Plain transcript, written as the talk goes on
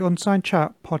Unsigned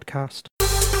Chat podcast.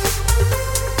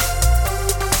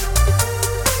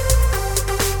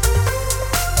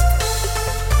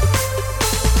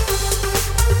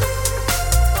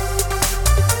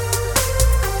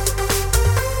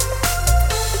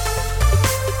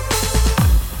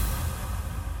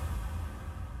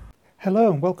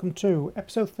 Hello and welcome to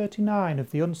episode 39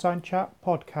 of the Unsigned Chat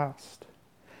podcast.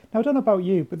 Now, I don't know about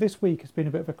you, but this week has been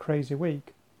a bit of a crazy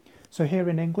week. So here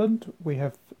in England, we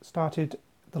have started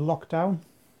the lockdown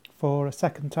for a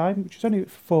second time, which is only for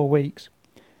 4 weeks.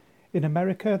 In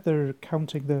America, they're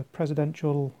counting the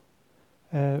presidential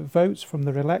votes from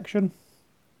their election.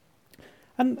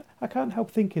 And I can't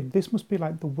help thinking this must be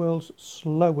like the world's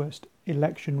slowest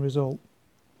election result.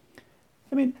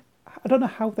 I mean, I don't know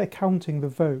how they're counting the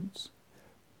votes,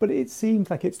 but it seems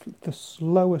like it's the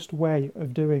slowest way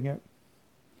of doing it.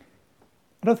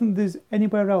 I don't think there's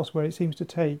anywhere else where it seems to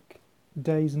take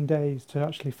days and days to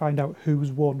actually find out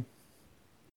who's won.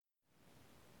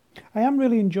 I am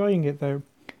really enjoying it though,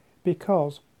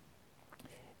 because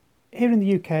here in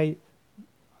the UK,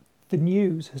 the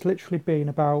news has literally been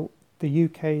about the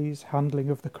UK's handling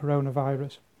of the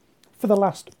coronavirus for the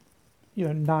last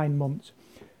 9 months.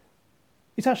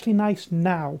 It's actually nice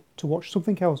now to watch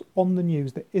something else on the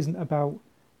news that isn't about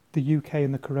the UK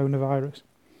and the coronavirus.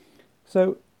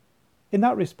 So in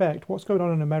that respect, what's going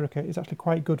on in America is actually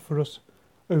quite good for us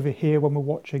over here when we're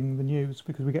watching the news,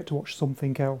 because we get to watch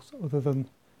something else other than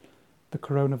the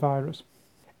coronavirus.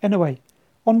 Anyway,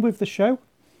 on with the show.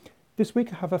 This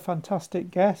week I have a fantastic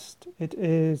guest. It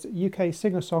is UK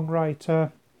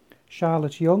singer-songwriter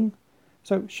Charlotte Young.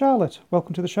 So Charlotte,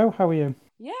 welcome to the show. How are you?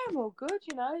 Yeah, I'm all good,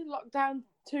 lockdown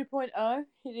 2.0,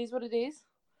 it is what it is.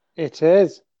 It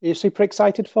is. Are you super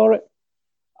excited for it?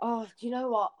 Oh, do you know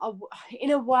what? In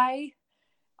a way,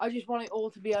 I just want it all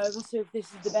to be over, so if this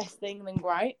is the best thing, then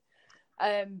great.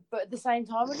 But at the same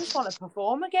time, I just want to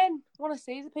perform again. I want to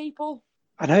see the people.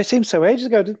 I know, it seems so ages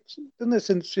ago, didn't it,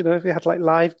 since, we had like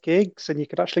live gigs and you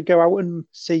could actually go out and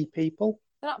see people.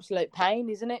 It's an absolute pain,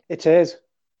 isn't it? It is.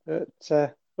 But I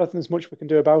don't think there's much we can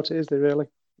do about it, is there, really?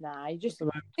 Nah,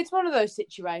 it's one of those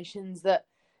situations that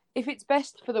if it's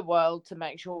best for the world to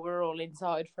make sure we're all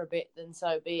inside for a bit, then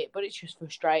so be it. But it's just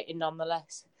frustrating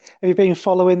nonetheless. Have you been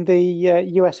following the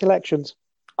US elections?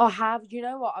 I have. Do you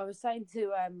know what? I was saying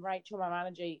to Rachel, my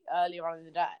manager, earlier on in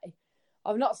the day,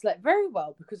 I've not slept very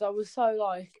well because I was so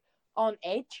on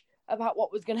edge about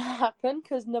what was going to happen,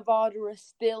 because Nevada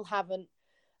still haven't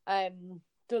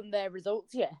done their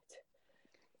results yet.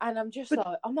 And I'm just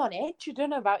I'm on edge. I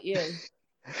don't know about you.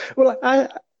 Well, I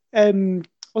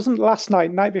wasn't last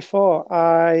night before,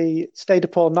 I stayed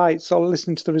up all night, so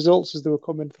listening to the results as they were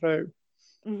coming through.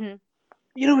 Mm-hmm.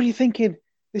 You know what you're thinking?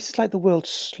 This is like the world's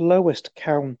slowest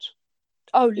count.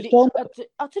 Oh, literally,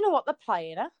 I don't know what they're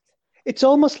playing at. It's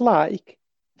almost like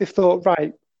they've thought,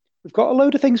 right, we've got a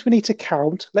load of things we need to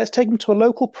count. Let's take them to a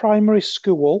local primary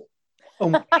school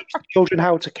and teach the children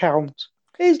how to count.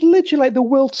 It's literally like the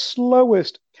world's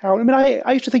slowest count. I mean,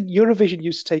 I used to think Eurovision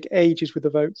used to take ages with the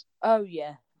votes. Oh,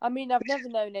 yeah. I mean, I've never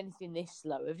known anything this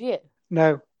slow, have you?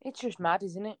 No. It's just mad,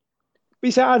 isn't it? But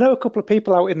you see, I know a couple of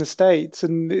people out in the States,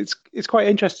 and it's quite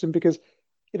interesting because,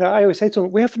 I always say to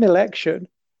them, we have an election.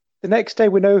 The next day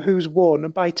we know who's won,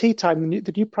 and by tea time,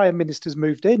 the new Prime Minister's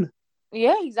moved in.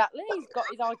 Yeah, exactly. He's got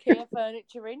his IKEA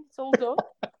furniture in. It's all done.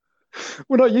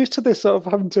 We're not used to this sort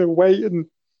of having to wait and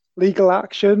legal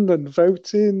action and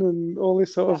voting and all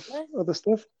this sort of other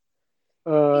stuff.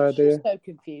 It's just so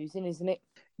confusing, isn't it?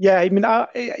 Yeah, I mean,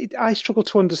 I struggle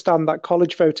to understand that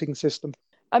college voting system.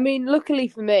 I mean, luckily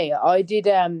for me, I did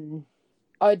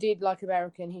like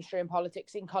American history and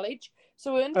politics in college,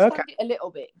 so I understand it a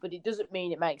little bit, but it doesn't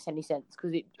mean it makes any sense,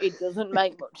 because it doesn't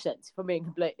make much sense, if I'm being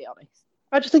completely honest.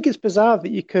 I just think it's bizarre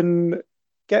that you can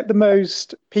get the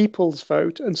most people's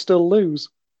vote and still lose.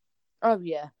 Oh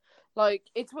yeah,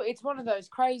 it's one of those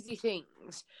crazy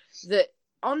things that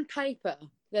on paper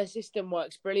their system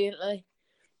works brilliantly,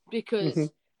 because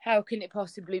how can it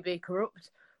possibly be corrupt?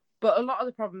 But a lot of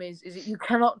the problem is that you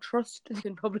cannot trust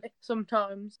the public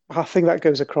sometimes. I think that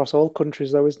goes across all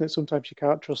countries, though, isn't it? Sometimes you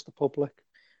can't trust the public.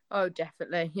 Oh,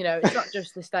 definitely. It's not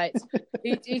just the States.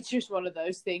 It's just one of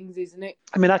those things, isn't it?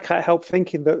 I mean, I can't help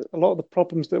thinking that a lot of the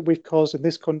problems that we've caused in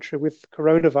this country with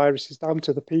coronavirus is down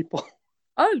to the people.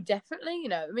 Oh, definitely.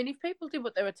 I mean, if people did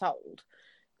what they were told,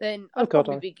 then I'd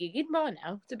probably be gigging by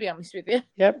now, to be honest with you.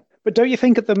 Yep. But don't you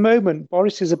think at the moment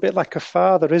Boris is a bit like a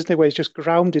father, isn't he, where he's just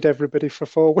grounded everybody for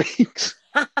 4 weeks?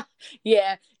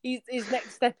 Yeah. His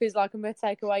next step is I'm going to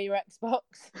take away your Xbox.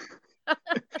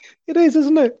 It is,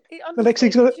 isn't it? The next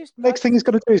thing he's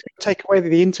going to do is take away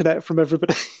the internet from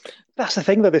everybody. That's the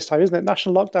thing, though, this time, isn't it?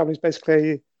 National lockdown is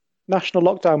basically national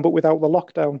lockdown, but without the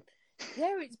lockdown.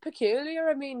 Yeah, it's peculiar.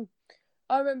 I mean,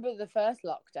 I remember the first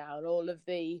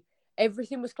lockdown,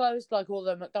 everything was closed, like all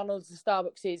the McDonald's and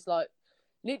Starbucks, like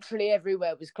literally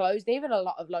everywhere was closed. Even a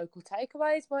lot of local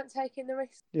takeaways weren't taking the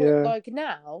risk. Yeah. But like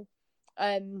now,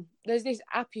 there's this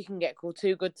app you can get called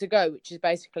Too Good To Go, which is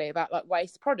basically about like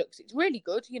waste products. It's really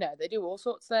good. You know, they do all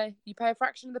sorts there. You pay a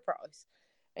fraction of the price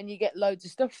and you get loads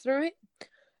of stuff through it.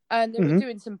 And they were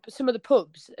doing some of the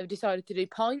pubs have decided to do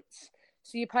pints.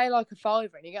 So you pay like a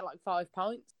fiver and you get like 5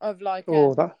 pints of like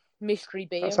mystery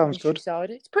beer. That sounds good.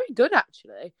 Cider. It's pretty good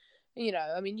actually. You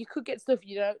know, I mean, you could get stuff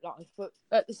you don't like, but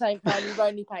at the same time, you've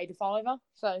only paid a fiver.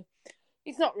 So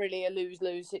it's not really a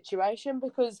lose-lose situation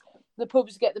because the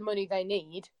pubs get the money they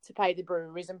need to pay the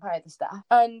breweries and pay the staff.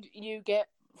 And you get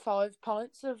 5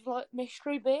 pints of like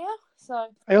mystery beer. So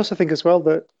I also think as well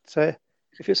that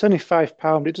if it's only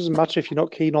 £5, it doesn't matter if you're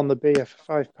not keen on the beer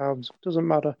for £5. It doesn't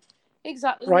matter.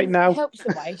 Exactly. Right now. It helps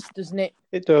the waste, doesn't it?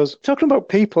 It does. Talking about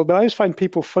people, but I always find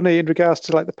people funny in regards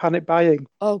to like the panic buying.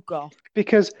 Oh, God.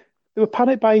 Because they were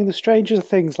panic buying the strangest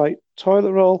things like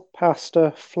toilet roll,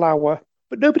 pasta, flour.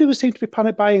 But nobody would seem to be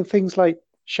panic buying things like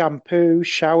shampoo,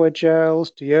 shower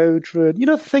gels, deodorant,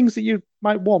 the things that you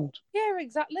might want. Yeah,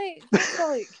 exactly. It's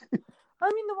like, I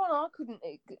mean, the one I couldn't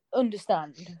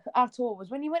understand at all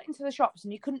was when you went into the shops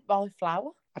and you couldn't buy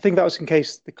flour. I think that was in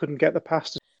case they couldn't get the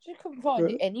pasta. You couldn't find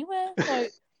it anywhere.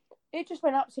 Like, it just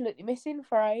went absolutely missing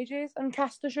for ages. And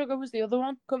castor sugar was the other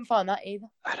one. Couldn't find that either.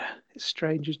 I know. It's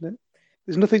strange, isn't it?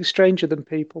 There's nothing stranger than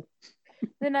people.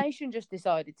 The nation just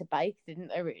decided to bake,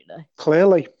 didn't they, really?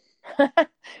 Clearly.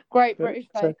 Great British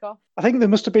Bake Off. I think they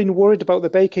must have been worried about the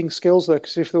baking skills there,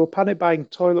 because if they were panic buying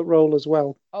toilet roll as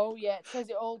well. Oh, yeah, it says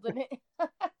it all, doesn't it?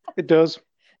 It does.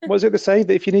 What is it they say?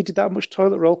 That if you needed that much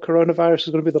toilet roll, coronavirus is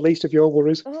going to be the least of your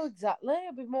worries. Oh, exactly.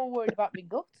 I'd be more worried about my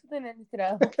gut than anything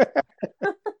else.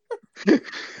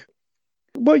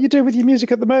 What are you doing with your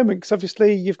music at the moment? Because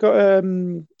obviously you've got,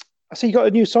 I see you got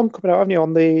a new song coming out, haven't you,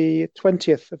 on the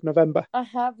 20th of November? I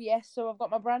have, yes. So I've got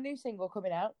my brand new single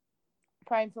coming out,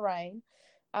 Praying for Rain,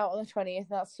 out on the 20th. And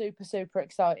that's super, super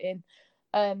exciting.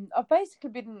 I've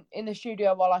basically been in the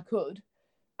studio while I could.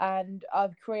 And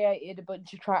I've created a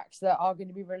bunch of tracks that are going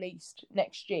to be released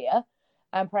next year.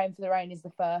 And Praying for the Rain is the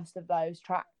first of those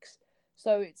tracks.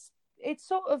 So it's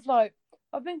sort of like,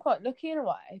 I've been quite lucky in a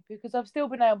way because I've still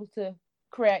been able to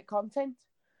create content.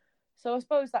 So I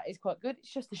suppose that is quite good.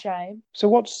 It's just a shame. So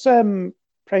what's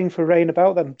Praying for Rain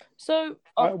about then? So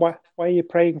why are you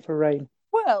praying for rain?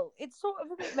 Well, it's sort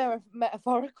of a bit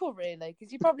metaphorical, really,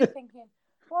 because you're probably thinking,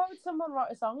 why would someone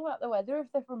write a song about the weather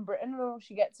if they're from Britain and all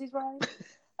she gets is rain?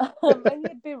 And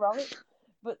you'd be right.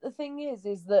 But the thing is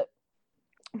that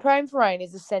Praying for Rain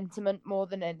is a sentiment more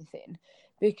than anything,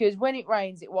 because when it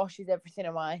rains, it washes everything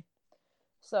away.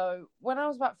 So when I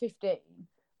was about 15,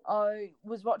 I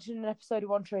was watching an episode of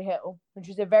One Tree Hill, which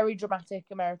is a very dramatic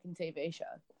American TV show.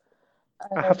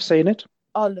 I have seen it.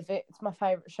 I love it. It's my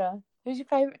favourite show. Who's your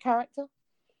favourite character?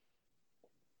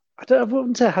 I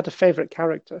wouldn't say I had a favourite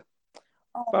character,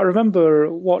 but I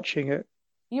remember watching it.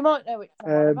 You might know which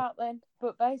one I'm about then,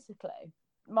 but basically,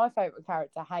 my favourite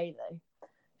character, Hayley,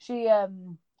 she'd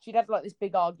had like this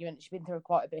big argument. She'd been through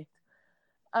quite a bit,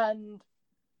 and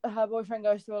her boyfriend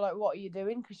goes to her like, "What are you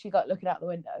doing?" Because she's like looking out the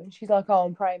window, and she's like, "Oh,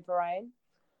 I'm praying for rain."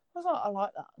 I was like, "I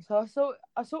like that." So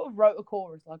I sort of wrote a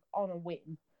chorus like on a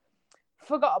whim.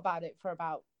 Forgot about it for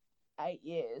about 8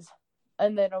 years,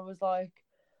 and then I was like,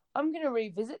 I'm going to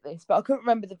revisit this, but I couldn't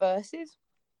remember the verses.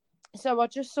 So I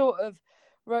just sort of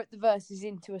wrote the verses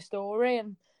into a story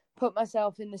and put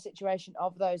myself in the situation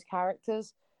of those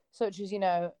characters, such as,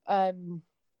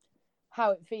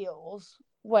 how it feels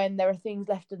when there are things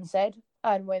left unsaid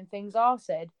and when things are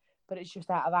said, but it's just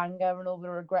out of anger and all the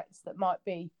regrets that might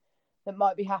be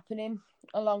happening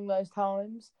along those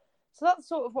times. So that's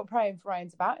sort of what Praying for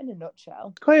Rain's about in a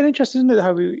nutshell. Quite interesting, isn't it,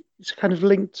 how it's kind of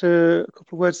linked to a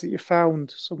couple of words that you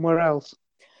found somewhere else?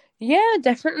 Yeah,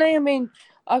 definitely. I mean,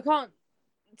 I can't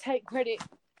take credit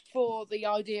for the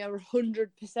idea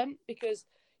 100% because,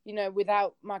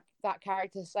 without that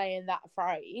character saying that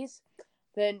phrase,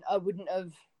 then I wouldn't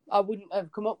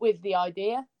have come up with the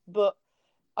idea. But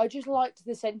I just liked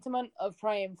the sentiment of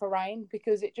Praying for Rain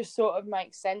because it just sort of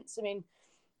makes sense. I mean,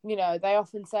 they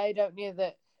often say, don't you,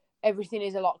 that everything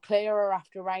is a lot clearer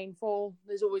after rainfall.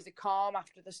 There's always a calm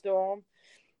after the storm,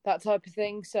 that type of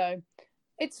thing. So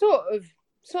it sort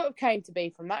of came to be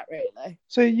from that, really.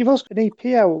 So you've also got an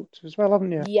EP out as well,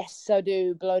 haven't you? Yes, I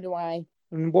do. Blown Away.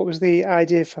 And what was the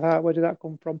idea for that? Where did that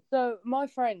come from? So my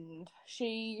friend,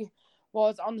 she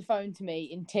was on the phone to me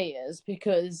in tears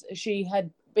because she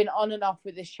had been on and off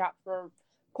with this chap for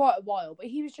quite a while, but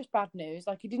he was just bad news.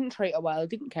 Like, he didn't treat her well,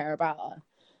 didn't care about her.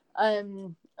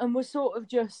 And was sort of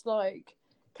just like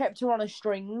kept her on a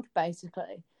string,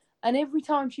 basically. And every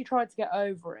time she tried to get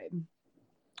over him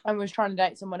and was trying to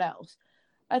date someone else,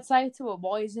 I'd say to her,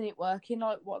 why isn't it working?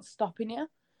 Like, what's stopping you?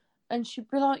 And she'd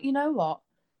be like, you know what?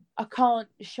 I can't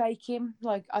shake him.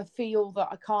 Like, I feel that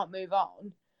I can't move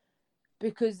on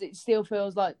because it still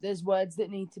feels like there's words that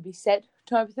need to be said,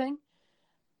 type of thing.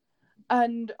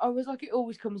 And I was like, it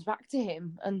always comes back to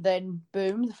him. And then,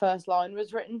 boom, the first line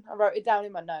was written. I wrote it down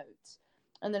in my notes.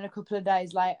 And then a couple of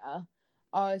days later,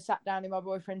 I sat down in my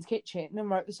boyfriend's kitchen and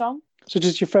wrote the song. So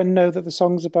does your friend know that the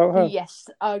song's about her? Yes,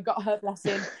 I got her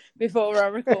blessing before I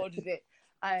recorded it.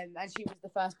 And she was the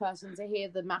first person to hear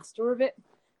the master of it,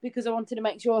 because I wanted to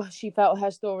make sure she felt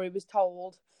her story was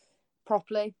told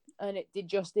properly and it did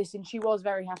justice. And she was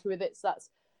very happy with it. So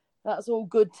that's all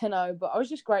good to know. But I was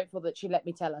just grateful that she let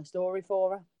me tell her story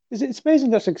for her. It's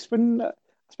amazing, that when I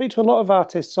speak to a lot of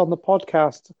artists on the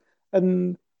podcast,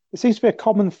 and there seems to be a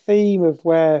common theme of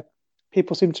where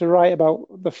people seem to write about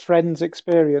the friend's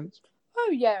experience.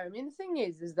 Oh, yeah. I mean, the thing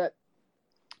is that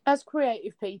as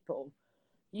creative people,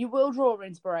 you will draw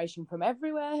inspiration from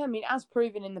everywhere. I mean, as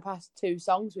proven in the past 2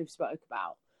 songs we've spoke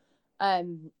about.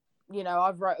 You know,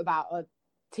 I've wrote about a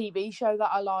TV show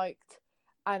that I liked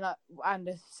and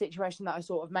a situation that I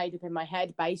sort of made up in my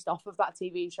head based off of that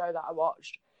TV show that I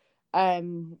watched.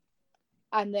 And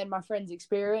then my friends'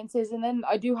 experiences. And then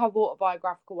I do have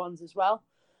autobiographical ones as well.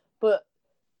 But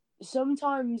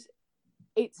sometimes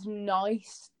it's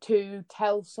nice to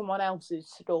tell someone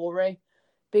else's story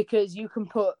because you can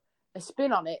put a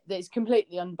spin on it that's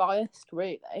completely unbiased,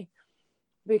 really,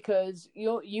 because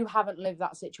you haven't lived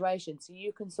that situation, so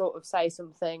you can sort of say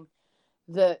something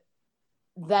that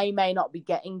they may not be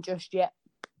getting just yet.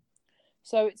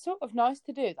 So it's sort of nice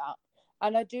to do that,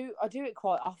 and I do it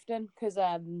quite often because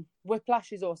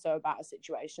Whiplash is also about a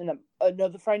situation that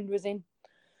another friend was in,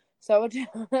 so I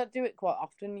do it quite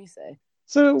often. You see.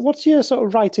 So what's your sort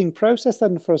of writing process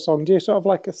then for a song? Do you sort of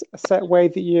like a set way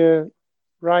that you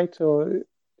write, or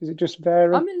does it just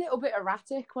vary? I'm a little bit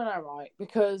erratic when I write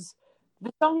because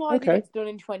the song either gets done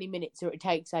in 20 minutes or it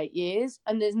takes 8 years,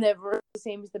 and there's never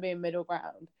seems to be a middle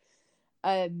ground.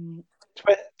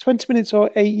 20 minutes or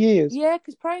 8 years? Yeah,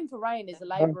 because Praying for Rain is a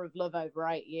labour of love over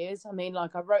 8 years. I mean,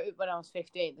 like, I wrote it when I was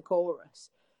 15, the chorus,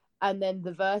 and then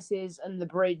the verses and the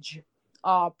bridge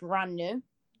are brand new.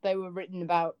 They were written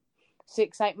about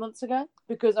 6-8 months ago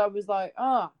because I was like,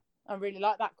 I really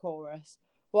like that chorus.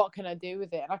 What can I do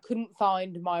with it? And I couldn't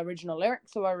find my original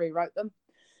lyrics, so I rewrote them.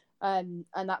 And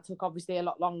that took obviously a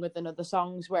lot longer than other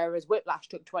songs, whereas Whiplash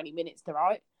took 20 minutes to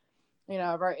write. You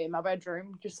know, I wrote it in my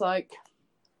bedroom, just like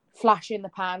flash in the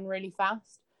pan really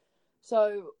fast.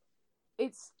 So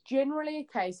it's generally a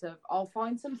case of I'll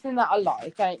find something that I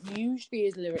like, and it usually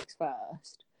is lyrics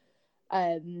first.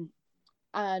 And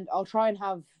I'll try and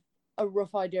have a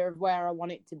rough idea of where I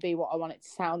want it to be, what I want it to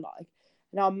sound like.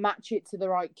 And I'll match it to the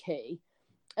right key.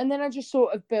 And then I just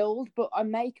sort of build, but I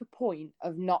make a point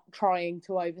of not trying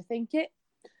to overthink it.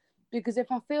 Because if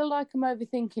I feel like I'm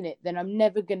overthinking it, then I'm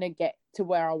never going to get to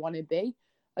where I want to be.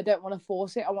 I don't want to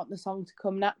force it. I want the song to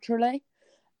come naturally.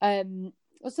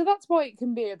 So that's why it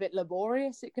can be a bit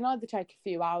laborious. It can either take a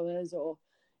few hours or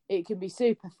it can be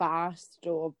super fast,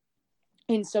 or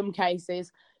in some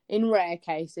cases, in rare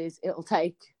cases, it'll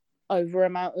take over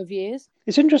amount of years.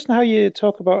 It's interesting how you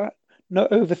talk about not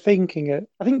overthinking it.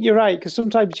 I think you're right, because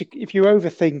sometimes if you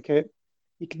overthink it,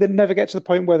 you can then never get to the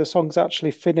point where the song's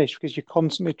actually finished because you're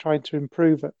constantly trying to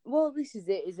improve it. Well, this is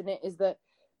it, isn't it? Is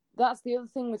that's the other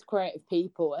thing with creative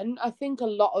people. And I think a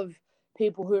lot of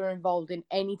people who are involved in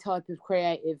any type of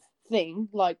creative thing,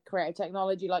 like creative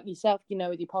technology, like yourself, you know,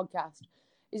 with your podcast,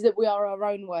 is that we are our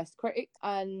own worst critic.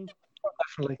 And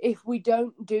definitely, if we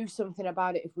don't do something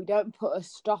about it, if we don't put a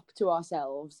stop to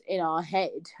ourselves in our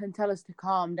head and tell us to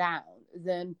calm down,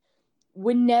 then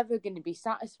we're never going to be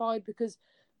satisfied, because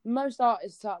most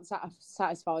artists aren't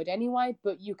satisfied anyway,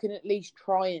 but you can at least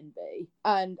try and be.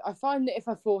 And I find that if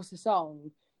I force a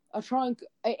song,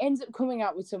 it ends up coming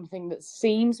out with something that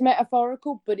seems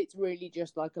metaphorical, but it's really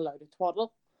just like a load of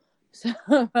twaddle. So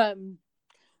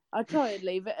I try and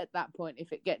leave it at that point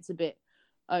if it gets a bit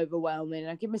overwhelming.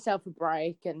 I give myself a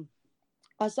break, and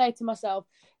I say to myself,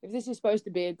 if this is supposed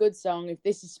to be a good song, if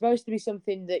this is supposed to be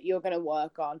something that you're going to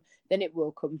work on, then it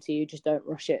will come to you. Just don't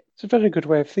rush it. It's a very good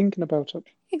way of thinking about it.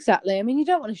 Exactly. I mean, you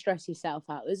don't want to stress yourself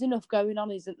out. There's enough going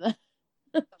on, isn't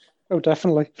there? Oh,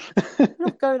 definitely.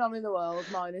 Enough going on in the world,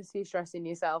 minus you stressing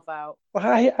yourself out. Well,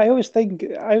 I always think of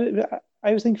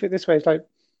it this way. It's like,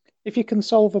 if you can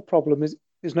solve a problem,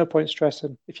 There's no point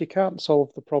stressing. If you can't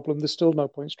solve the problem, there's still no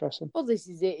point stressing. Well, this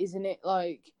is it, isn't it?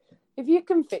 Like, if you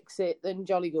can fix it, then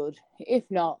jolly good. If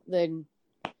not, then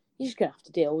you're just gonna have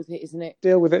to deal with it, isn't it?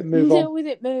 Deal with it and move on. Deal with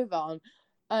it, move on.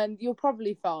 And you'll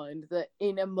probably find that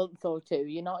in a month or two,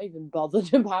 you're not even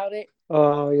bothered about it.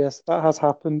 Oh, yes, that has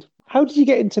happened. How did you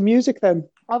get into music then?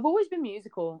 I've always been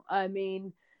musical. I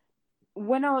mean,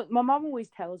 my mum always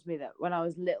tells me that when I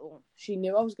was little, she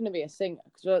knew I was going to be a singer.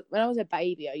 Because when I was a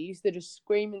baby, I used to just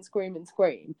scream and scream and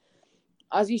scream.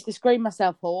 I used to scream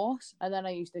myself hoarse, and then I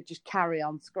used to just carry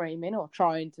on screaming or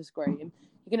trying to scream.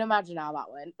 You can imagine how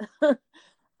that went.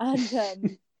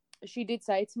 And she did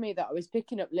say to me that I was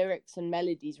picking up lyrics and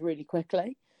melodies really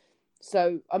quickly.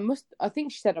 So I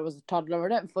think she said I was a toddler. I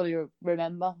don't fully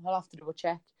remember. I'll have to double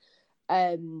check.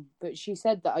 But she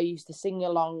said that I used to sing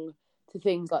along to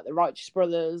things like the Righteous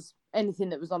Brothers, anything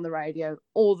that was on the radio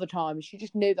all the time. She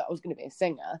just knew that I was going to be a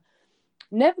singer.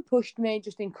 Never pushed me,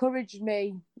 just encouraged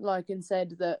me, and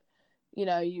said that,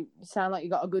 you sound like you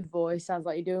got a good voice, sounds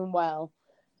like you're doing well.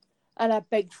 And I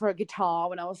begged for a guitar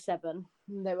when I was 7.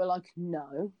 And they were like,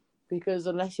 no, because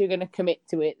unless you're going to commit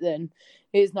to it, then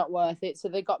it's not worth it. So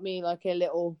they got me like a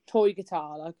little toy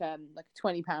guitar, like a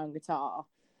 £20 guitar.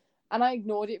 And I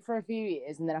ignored it for a few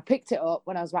years. And then I picked it up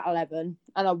when I was about 11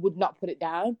 and I would not put it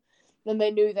down. And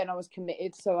they knew then I was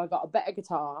committed. So I got a better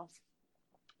guitar.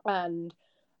 And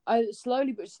I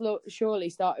slowly but surely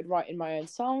started writing my own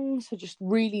songs. I just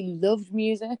really loved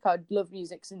music. I'd loved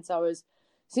music since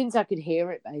I could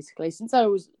hear it, basically. Since I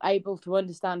was able to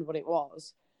understand what it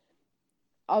was,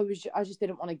 I just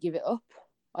didn't want to give it up.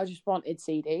 I just wanted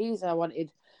CDs. I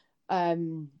wanted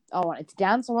to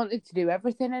dance. I wanted to do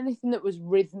everything, anything that was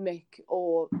rhythmic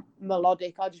or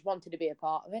melodic. I just wanted to be a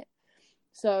part of it.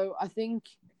 So I think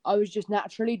I was just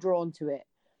naturally drawn to it.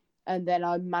 And then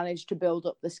I managed to build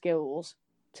up the skills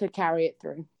to carry it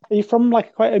through. Are you from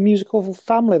quite a musical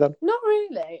family then? Not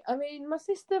really. I mean, my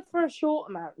sister for a short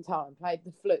amount of time played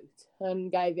the flute and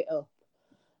gave it up.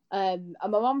 And my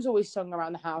mum's always sung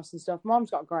around the house and stuff. Mum's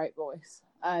got a great voice,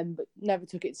 but never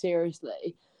took it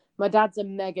seriously. My dad's a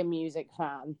mega music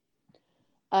fan.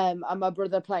 And my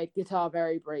brother played guitar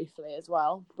very briefly as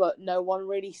well, but no one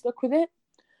really stuck with it.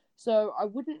 So I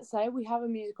wouldn't say we have a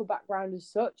musical background as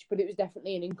such, but it was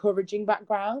definitely an encouraging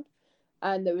background.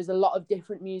 And there was a lot of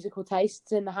different musical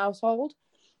tastes in the household.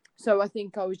 So I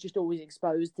think I was just always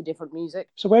exposed to different music.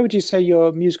 So where would you say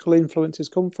your musical influences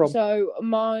come from? So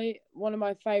one of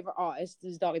my favourite artists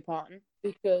is Dolly Parton,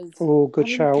 because good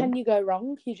shout. Can you go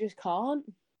wrong? You just can't.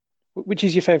 Which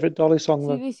is your favourite Dolly song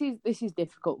then? See, this is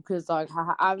difficult because I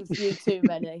have a few too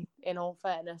many, in all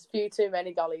fairness, few too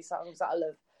many Dolly songs that I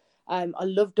love. I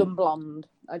love Dumb Blonde.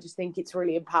 I just think it's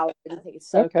really empowering. I think it's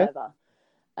so clever.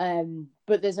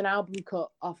 But there's an album cut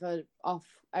off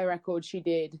a record she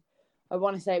did. I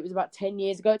want to say it was about 10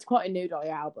 years ago. It's quite a new Dolly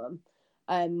album,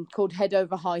 called Head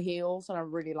Over High Heels, and I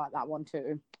really like that one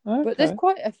too. Okay. But there's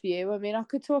quite a few. I mean, I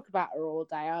could talk about her all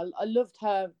day. I loved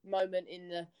her moment in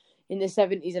the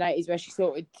 70s and 80s where she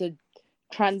started to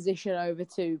transition over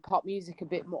to pop music a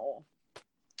bit more.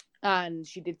 And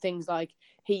she did things like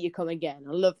Here You Come Again.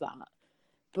 I love that.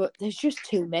 But there's just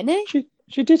too many.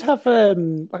 She did have a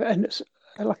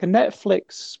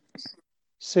Netflix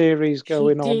series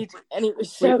going on. She did, and it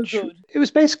was so good. It was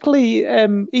basically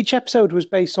each episode was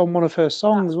based on one of her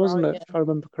songs, wasn't it? Yeah. If I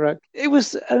remember correct. It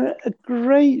was a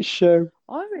great show.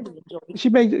 I really enjoyed it. She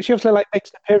obviously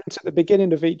makes an appearance at the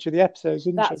beginning of each of the episodes,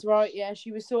 didn't she? That's right, yeah.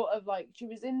 She was sort of she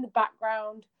was in the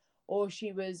background, or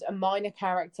she was a minor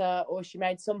character, or she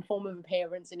made some form of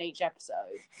appearance in each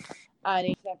episode. And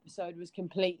each episode was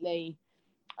completely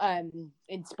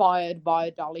inspired by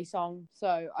a Dolly song.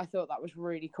 So I thought that was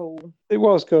really cool. It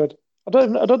was good. I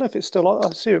don't know if it's still on. I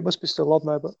assume it must be still on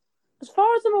there, but as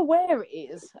far as I'm aware, it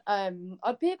is.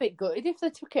 I'd be a bit gutted if they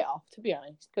took it off, to be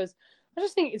honest, because I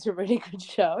just think it's a really good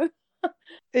show.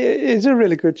 It is a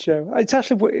really good show. I'd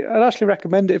actually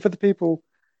recommend it for the people,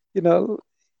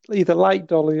 either like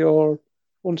Dolly or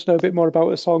want to know a bit more about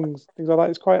her songs, things like that.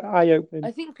 It's quite eye-opening.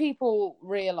 I think people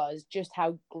realise just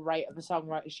how great of a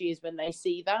songwriter she is when they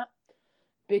see that,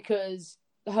 because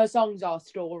her songs are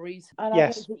stories, and I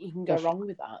don't think you can go wrong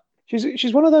with that.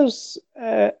 She's one of those.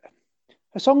 Her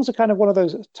songs are kind of one of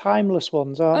those timeless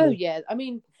ones, aren't they? Yeah. I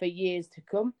mean, for years to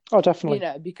come. Oh, definitely.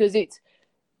 Because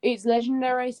it's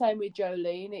legendary. Same with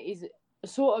Jolene. It is a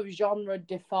sort of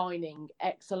genre-defining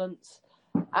excellence,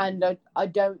 and I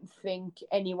don't think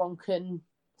anyone can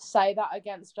say that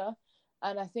against her.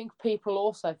 And I think people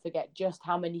also forget just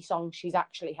how many songs she's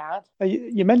actually had.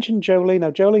 You mentioned Jolene.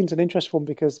 Now, Jolene's an interesting one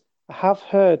because I have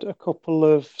heard a couple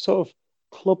of sort of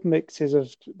club mixes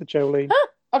of the Jolene.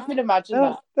 I can imagine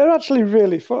that. They're actually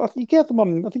really fun. You get them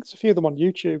on, I think there's a few of them on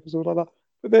YouTube or something like that.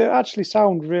 But they actually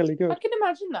sound really I good. can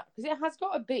imagine that because it has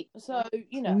got a beat. So,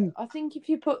 Mm. I think if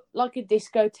you put like a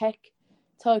discotheque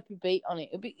type of beat on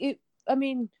it, I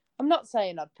mean, I'm not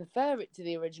saying I'd prefer it to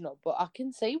the original, but I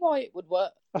can see why it would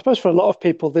work. I suppose for a lot of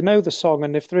people, they know the song,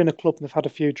 and if they're in a club and they've had a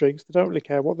few drinks, they don't really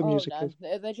care what the Oh music no,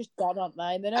 is. they're just gone, aren't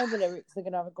they? They know the lyrics. They're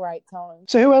gonna have a great time.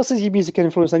 So, who else is your music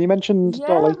influence then? You mentioned Yeah, I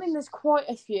Dolly. mean, there's quite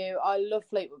a few. I love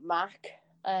Fleetwood Mac.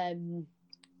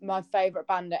 My favourite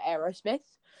band are Aerosmith,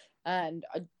 and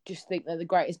I just think they're the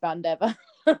greatest band ever.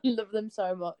 I love them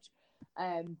so much.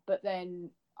 But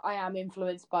then I am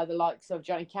influenced by the likes of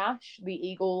Johnny Cash, the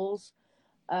Eagles.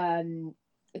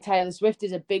 Taylor Swift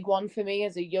is a big one for me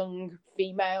as a young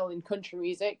female in country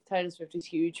music. Taylor Swift is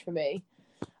huge for me.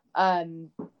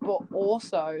 But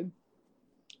also,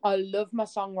 I love my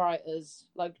songwriters,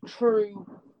 like true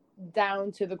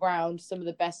down to the ground, some of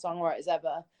the best songwriters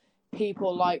ever.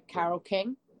 People like Carole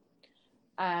King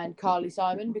and Carly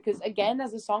Simon, because again,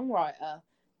 as a songwriter,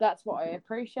 that's what I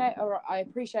appreciate. Or I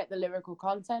appreciate the lyrical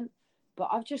content, but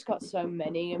I've just got so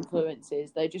many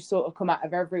influences. They just sort of come out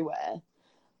of everywhere.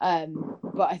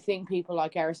 But I think people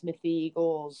like Aerosmith, the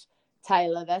Eagles,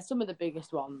 Taylor, they're some of the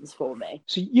biggest ones for me.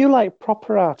 So, you like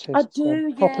proper artists? I do,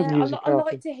 then? Proper yeah. music I like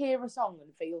artists. to hear a song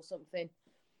and feel something,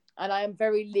 and I am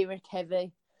very lyric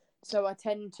heavy, so I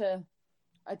tend to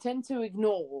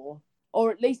ignore,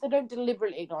 or at least I don't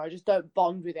deliberately ignore. I just don't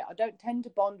bond with it. I don't tend to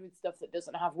bond with stuff that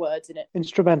doesn't have words in it.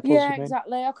 Instrumentals, Yeah, you mean?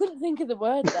 exactly. I couldn't think of the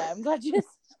word there. I'm glad you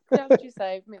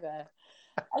saved me there.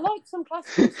 I like some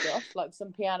classical stuff, like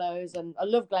some pianos, and I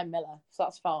love Glenn Miller, so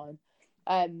that's fine.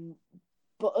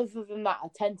 But other than that, I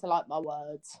tend to like my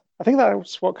words. I think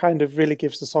that's what kind of really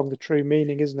gives the song the true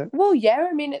meaning, isn't it? Well, yeah,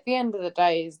 I mean, at the end of the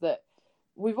day, is that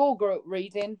we've all grew up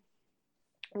reading.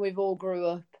 We've all grew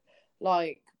up,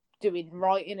 like, doing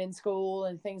writing in school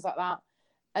and things like that.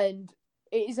 And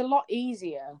it is a lot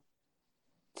easier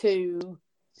to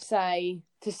say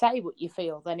what you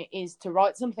feel than it is to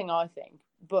write something, I think.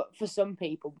 But for some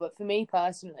people, but for me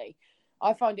personally,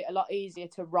 I find it a lot easier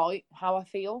to write how I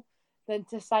feel than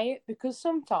to say it, because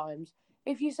sometimes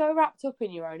if you're so wrapped up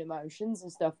in your own emotions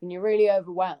and stuff and you're really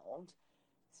overwhelmed,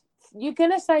 you're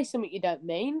going to say something you don't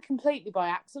mean completely by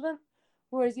accident.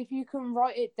 Whereas if you can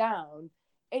write it down,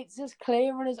 it's as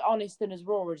clear and as honest and as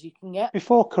raw as you can get.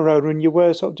 Before Corona, and you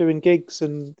were sort of doing gigs,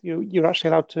 and you're actually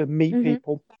allowed to meet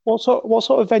people. What sort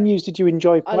of venues did you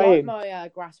enjoy I like playing? my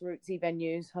grassrootsy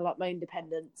venues. I like my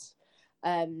independents.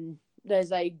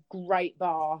 There's a great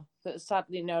bar that's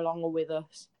sadly no longer with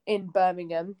us in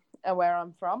Birmingham, where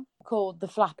I'm from, called The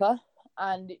Flapper,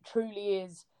 and it truly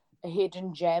is a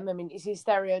hidden gem. I mean, it's a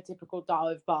stereotypical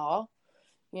dive bar,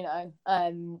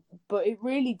 but it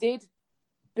really did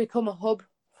become a hub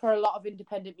for a lot of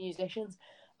independent musicians.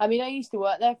 I mean, I used to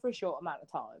work there for a short amount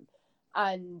of time,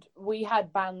 and we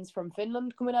had bands from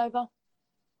Finland coming over,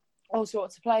 all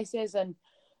sorts of places, and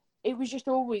it was just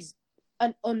always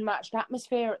an unmatched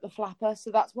atmosphere at the Flapper. So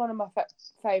that's one of my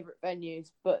favourite venues.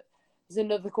 But there's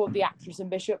another called the Actress and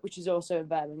Bishop, which is also in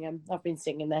Birmingham. I've been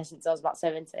singing there since I was about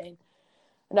 17.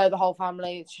 I know the whole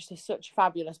family. It's just such a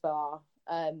fabulous bar,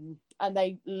 and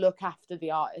they look after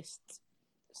the artists.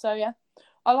 So yeah,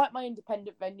 I like my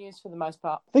independent venues for the most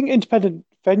part. I think independent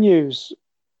venues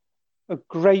are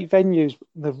great venues.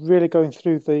 They're really going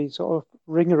through the sort of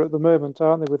ringer at the moment,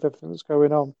 aren't they, with everything that's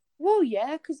going on? Well,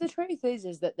 yeah, because the truth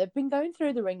is that they've been going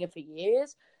through the ringer for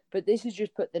years, but this has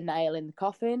just put the nail in the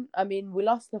coffin. I mean, we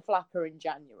lost the Flapper in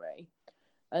January,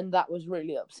 and that was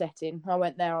really upsetting. I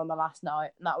went there on the last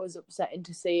night, and that was upsetting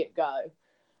to see it go.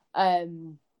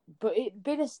 But it'd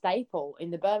been a staple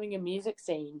in the Birmingham music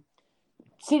scene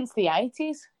since the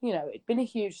 80s. It'd been a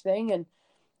huge thing, and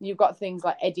you've got things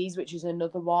like Eddie's, which is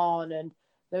another one, and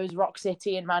there was Rock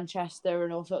City in Manchester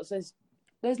and all sorts.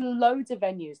 There's loads of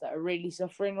venues that are really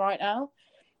suffering right now,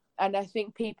 and I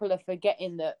think people are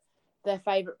forgetting that their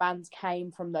favourite bands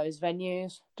came from those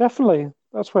venues. Definitely.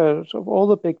 That's where sort of all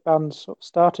the big bands sort of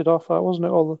started off at, wasn't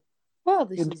it? All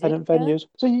the independent venues. Yeah.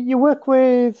 So you work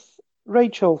with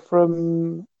Rachel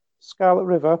from Scarlet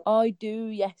River? I do,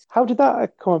 yes. How did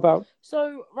that come about?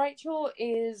 So Rachel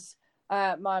is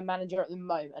my manager at the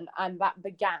moment, and that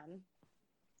began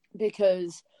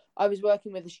because I was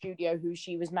working with a studio who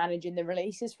she was managing the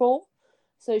releases for.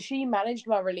 So she managed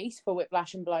my release for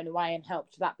Whiplash and Blown Away and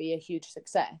helped that be a huge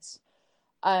success.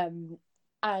 And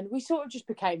we sort of just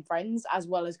became friends as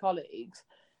well as colleagues.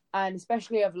 And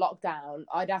especially over lockdown,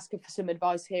 I'd ask her for some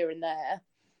advice here and there.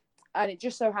 And it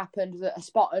just so happened that a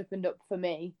spot opened up for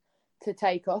me to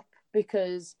take up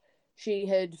because she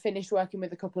had finished working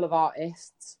with a couple of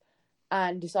artists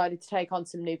and decided to take on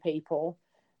some new people.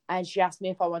 and she asked me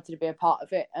if I wanted to be a part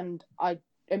of it, and I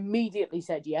immediately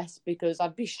said yes, because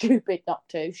I'd be stupid not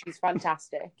to. She's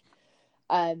fantastic.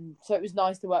 So it was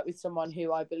nice to work with someone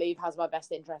who I believe has my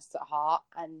best interests at heart,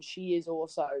 and she is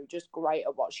also just great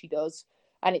at what she does.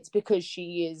 And it's because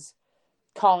she is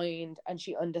kind and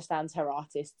she understands her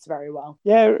artists very well.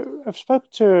 Yeah, I've spoken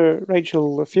to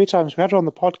Rachel a few times. We had her on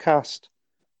the podcast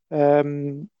a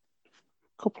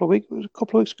couple of weeks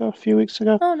ago, a few weeks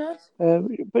ago. Oh, nice.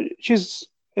 But she's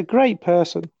a great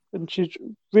person, and she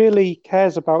really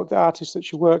cares about the artists that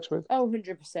she works with. Oh,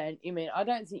 100%. You mean, I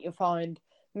don't think you'll find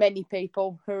many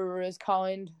people who are as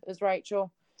kind as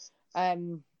Rachel.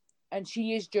 And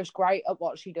she is just great at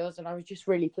what she does. And I was just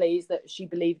really pleased that she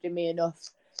believed in me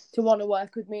enough to want to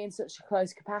work with me in such a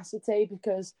close capacity,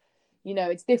 because, you know,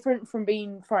 it's different from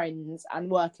being friends and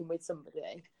working with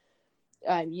somebody.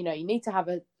 You know, you need to have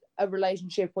a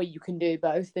relationship where you can do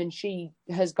both. And she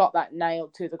has got that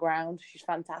nailed to the ground. She's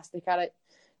fantastic at it.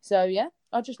 So, yeah,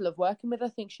 I just love working with her. I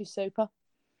think she's super. I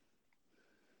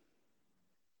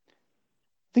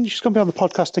think she's going to be on the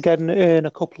podcast again in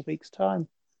a couple of weeks' time.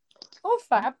 Oh,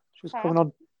 fab. She's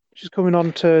coming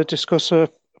on to discuss a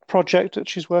project that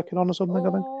she's working on or something,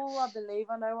 I think. Oh, I believe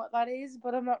I know what that is,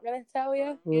 but I'm not going to tell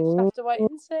you. You just have to wait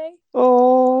and see.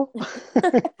 Oh.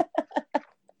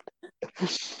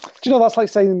 Do you know, that's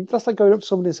like going up to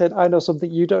somebody and saying, I know something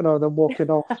you don't know, and then walking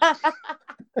off.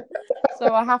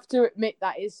 So I have to admit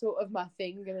that is sort of my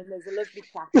thing. And then there's a lovely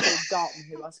chap called Dom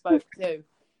who I spoke to.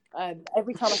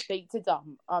 Every time I speak to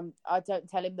Dom, I don't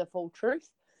tell him the full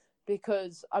truth,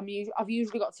 because I've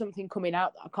usually got something coming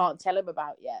out that I can't tell him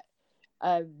about yet.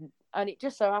 And it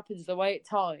just so happens the way at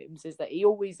times is that he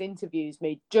always interviews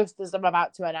me just as I'm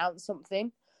about to announce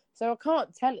something. So I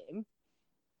can't tell him.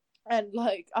 And,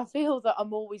 like, I feel that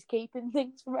I'm always keeping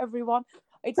things from everyone.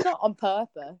 It's not on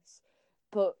purpose.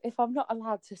 But if I'm not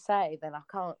allowed to say, then I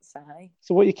can't say.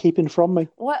 So what are you keeping from me?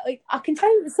 Well, I can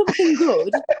tell you something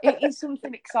good. It is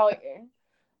something exciting.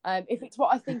 If it's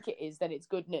what I think it is, then it's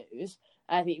good news.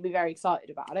 I think you'll be very excited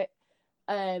about it.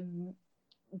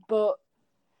 But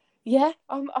yeah,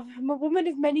 I'm a woman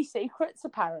of many secrets,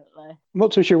 apparently. I'm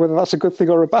not too sure whether that's a good thing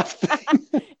or a bad thing.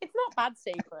 It's not bad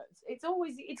secrets.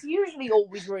 It's usually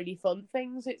always really fun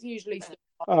things. It's usually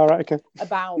all right, okay.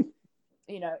 About,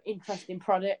 you know, interesting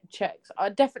product checks. I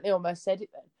definitely almost said it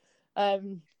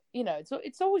then. You know,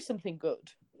 it's always something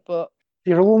good. But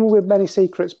you're a woman with many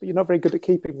secrets, but you're not very good at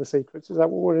keeping the secrets. Is that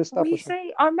what we're establishing? Well, you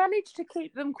see, I manage to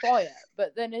keep them quiet,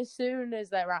 but then as soon as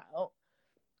they're out,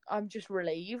 I'm just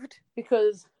relieved,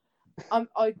 because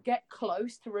I get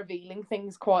close to revealing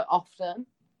things quite often,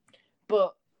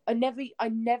 but I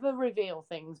never reveal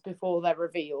things before they're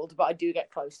revealed, but I do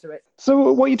get close to it.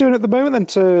 So what are you doing at the moment then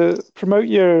to promote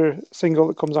your single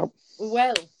that comes out?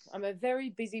 Well, I'm a very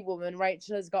busy woman.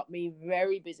 Rachel has got me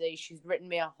very busy. She's written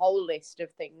me a whole list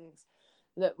of things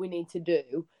that we need to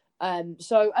do.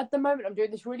 So at the moment, I'm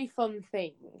doing this really fun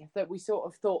thing that we sort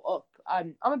of thought up.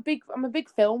 I'm a big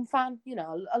film fan. You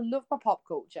know, I love my pop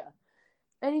culture,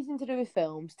 anything to do with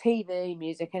films, TV,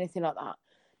 music, anything like that.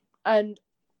 And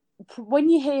when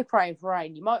you hear "Praying for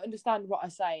Rain," you might understand what I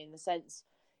say, in the sense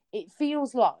it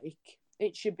feels like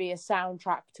it should be a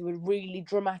soundtrack to a really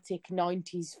dramatic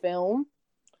 90s film,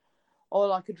 or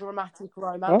like a dramatic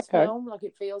romance film. Like,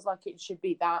 it feels like it should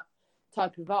be that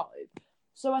type of vibe.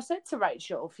 So I said to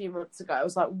Rachel a few months ago, I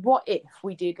was like, what if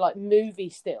we did like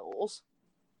movie stills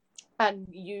and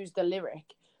used the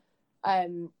lyric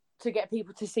to get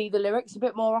people to see the lyrics a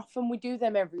bit more often? We do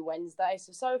them every Wednesday.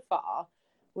 So far,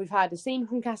 we've had a scene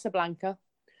from Casablanca,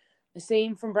 a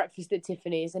scene from Breakfast at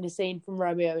Tiffany's, and a scene from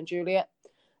Romeo and Juliet.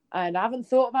 And I haven't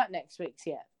thought about next week's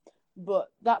yet.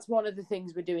 But that's one of the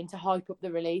things we're doing to hype up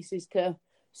the release, is to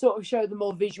sort of show the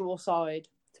more visual side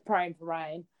to Praying for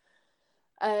Rain.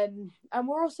 And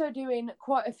we're also doing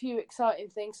quite a few exciting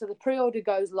things. So the pre-order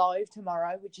goes live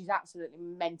tomorrow, which is absolutely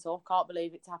mental. Can't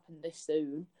believe it's happened this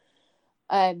soon.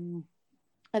 And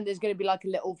there's going to be like a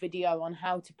little video on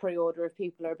how to pre-order if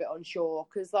people are a bit unsure.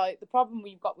 Because like the problem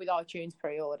we've got with iTunes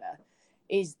pre-order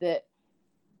is that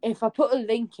if I put a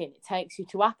link in, it takes you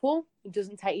to Apple. It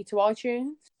doesn't take you to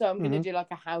iTunes. So I'm going to do like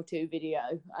a how-to video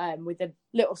with a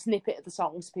little snippet of the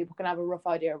song so people can have a rough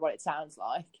idea of what it sounds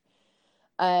like.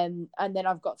 And then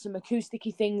I've got some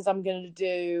acousticy things I'm going to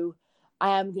do.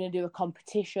 I am going to do a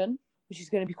competition, which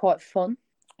is going to be quite fun.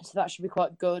 So that should be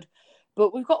quite good.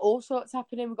 But we've got all sorts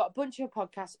happening. We've got a bunch of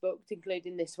podcasts booked,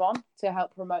 including this one, to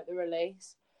help promote the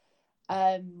release.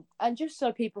 And just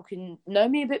so people can know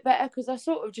me a bit better, because I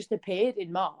sort of just appeared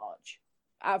in March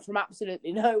from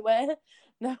absolutely nowhere.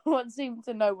 No one seemed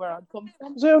to know where I'd come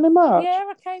from. Was it only March? Yeah,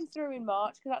 I came through in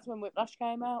March because that's when Whiplash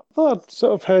came out. I thought I'd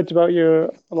sort of heard about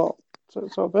you a lot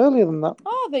sort of earlier than that.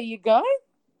 Oh, there you go.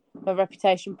 My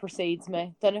reputation precedes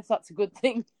me. Don't know if that's a good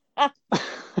thing.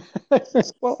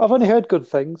 Well, I've only heard good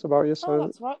things about you, Oh, so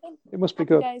that's right then. it must be Happy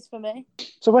good. days for me.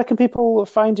 So where can people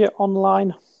find you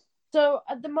online? So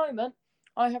at the moment,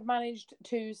 I have managed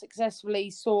to successfully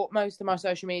sort most of my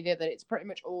social media that it's pretty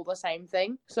much all the same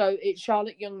thing. So it's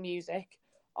Charlotte Young Music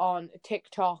on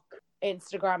TikTok,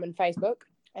 Instagram, and Facebook,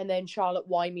 and then Charlotte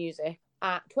Y Music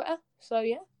at Twitter. So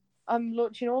yeah, I'm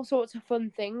launching all sorts of fun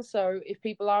things. So if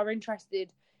people are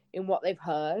interested in what they've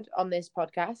heard on this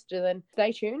podcast, then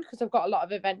stay tuned because I've got a lot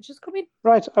of adventures coming.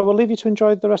 Right, I will leave you to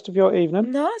enjoy the rest of your evening.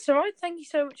 No, it's all right. Thank you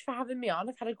so much for having me on.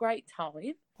 I've had a great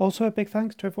time. Also, a big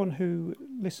thanks to everyone who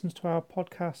listens to our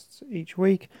podcasts each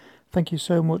week. Thank you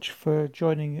so much for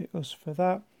joining us for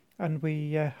that. And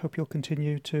we hope you'll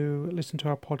continue to listen to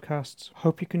our podcasts.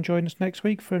 Hope you can join us next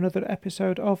week for another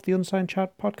episode of the Unsigned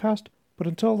Chat podcast. But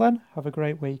until then, have a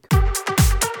great week.